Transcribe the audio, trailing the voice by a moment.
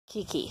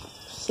Kiki.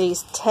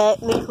 She's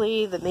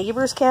technically the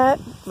neighbor's cat,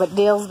 but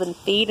Dale's been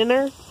feeding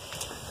her.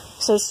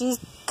 So she's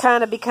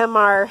kind of become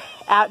our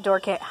outdoor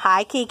cat.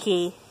 Hi,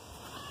 Kiki.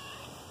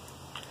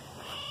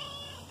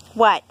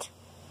 What?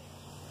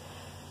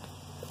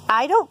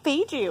 I don't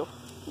feed you.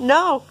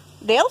 No,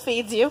 Dale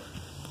feeds you.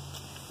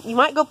 You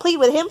might go plead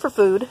with him for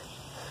food.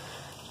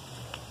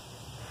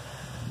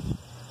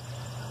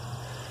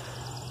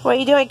 What are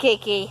you doing,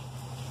 Kiki?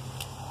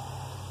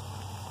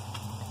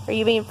 Are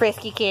you being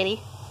frisky,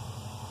 kitty?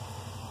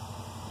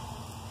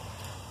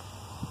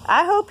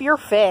 I hope you're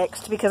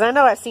fixed, because I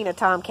know I've seen a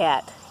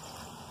tomcat.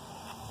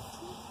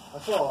 I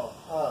saw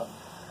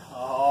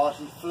oh,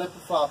 she's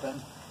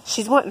flipping-flopping.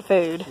 She's wanting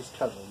food. She's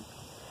cuddling.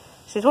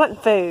 She's wanting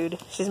food.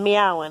 She's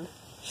meowing.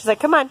 She's like,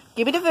 come on,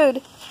 give me the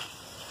food.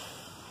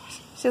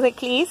 She's like,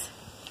 please.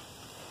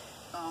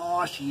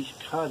 Oh, she's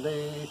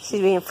cuddling.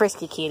 She's being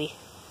frisky, kitty.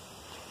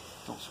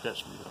 Don't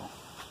scratch me, though.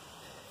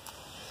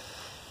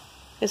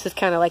 This is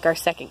kind of like our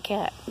second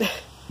cat.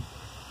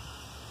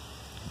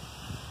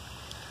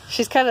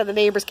 She's kind of the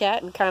neighbor's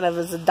cat and kind of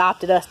has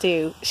adopted us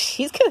too.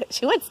 She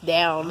wants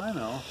down. I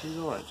know. She's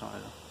alright,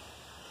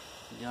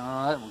 You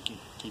alright? We'll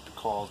keep the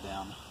claws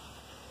down.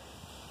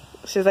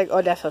 She's like,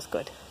 oh, that feels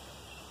good.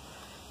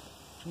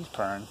 She's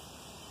purring.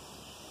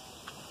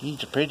 You're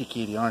a pretty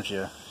kitty, aren't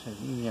you?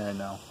 Yeah, I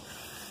know.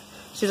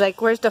 She's like,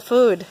 where's the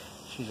food?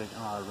 She's like,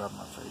 oh, I rub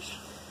my face.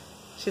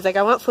 She's like,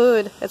 I want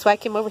food. That's why I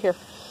came over here.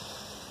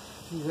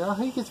 Yeah,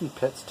 he gives me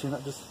pets too,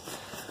 not just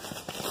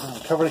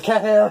covered in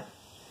cat hair.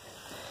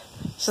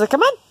 She's like,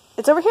 come on,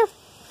 it's over here.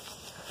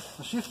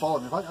 She's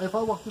following me. If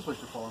I walk this way,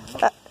 she'll follow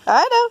me.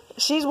 I know.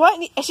 She's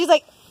wanting. She's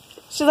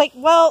like,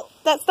 well,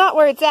 that's not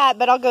where it's at,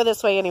 but I'll go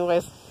this way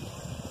anyways.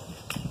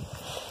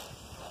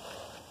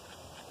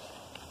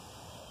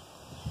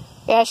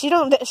 Yeah, she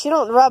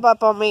don't rub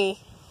up on me.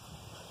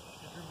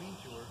 You're mean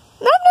to her.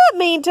 No, I'm not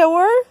mean to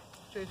her.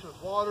 Chase her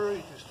with water.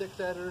 You can stick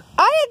at her.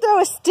 I didn't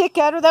throw a stick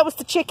at her. That was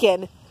the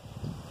chicken.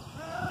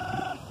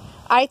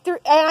 I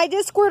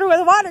did squirt her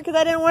with water because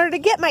I didn't want her to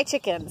get my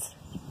chickens.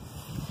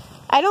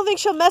 I don't think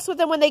she'll mess with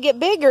them when they get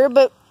bigger,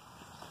 but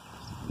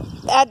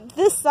at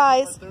this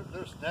size...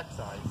 They're snack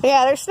size.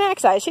 Yeah, they're snack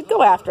size. She'd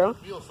go after them.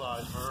 Meal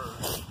size for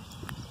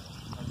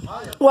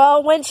her.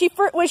 Well, when she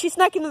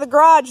snuck into the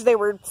garage, they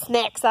were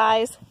snack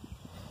size.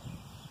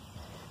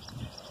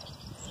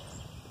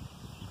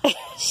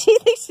 She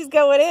thinks she's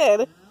going in.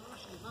 No,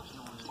 she's not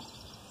going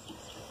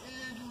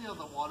in. Give me all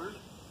the water.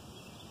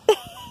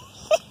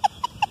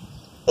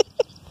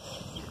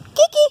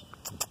 Kiki!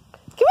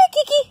 Come here,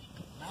 Kiki!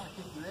 Now I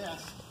kick your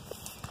ass.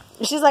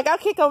 She's like, I'll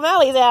kick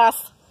O'Malley's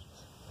ass.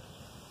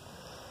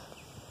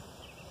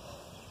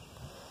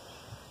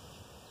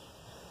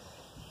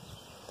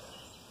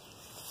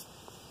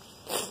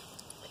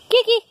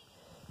 Kiki!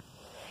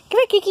 Come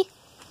here, Kiki.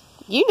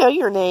 You know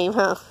your name,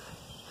 huh?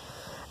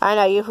 I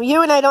know,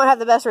 you and I don't have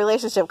the best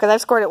relationship because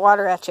I've squirted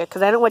water at you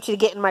because I don't want you to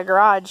get in my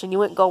garage and you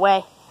wouldn't go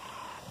away.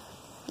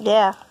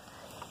 Yeah.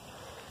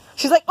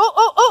 She's like,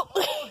 oh!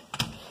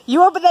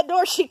 You open that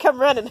door, she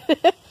come running.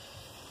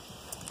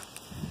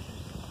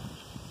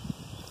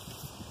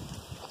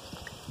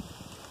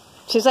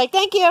 She's like,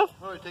 thank you.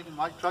 We're taking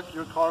my truck,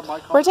 your car, my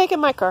car? We're taking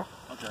my car.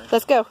 Okay.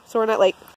 Let's go, so we're not late.